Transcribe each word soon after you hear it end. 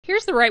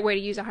Here's the right way to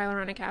use a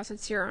hyaluronic acid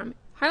serum.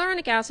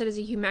 Hyaluronic acid is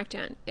a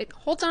humectant. It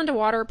holds onto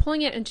water,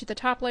 pulling it into the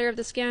top layer of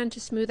the skin to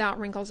smooth out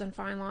wrinkles and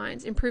fine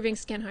lines, improving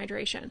skin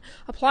hydration.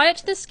 Apply it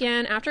to the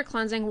skin after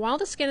cleansing while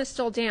the skin is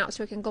still damp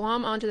so it can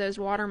glom onto those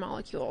water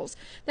molecules.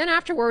 Then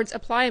afterwards,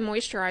 apply a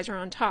moisturizer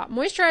on top.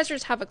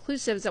 Moisturizers have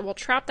occlusives that will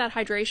trap that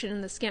hydration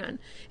in the skin.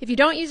 If you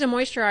don't use a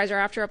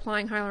moisturizer after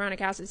applying hyaluronic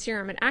acid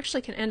serum, it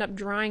actually can end up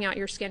drying out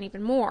your skin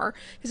even more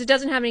because it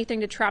doesn't have anything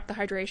to trap the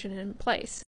hydration in place.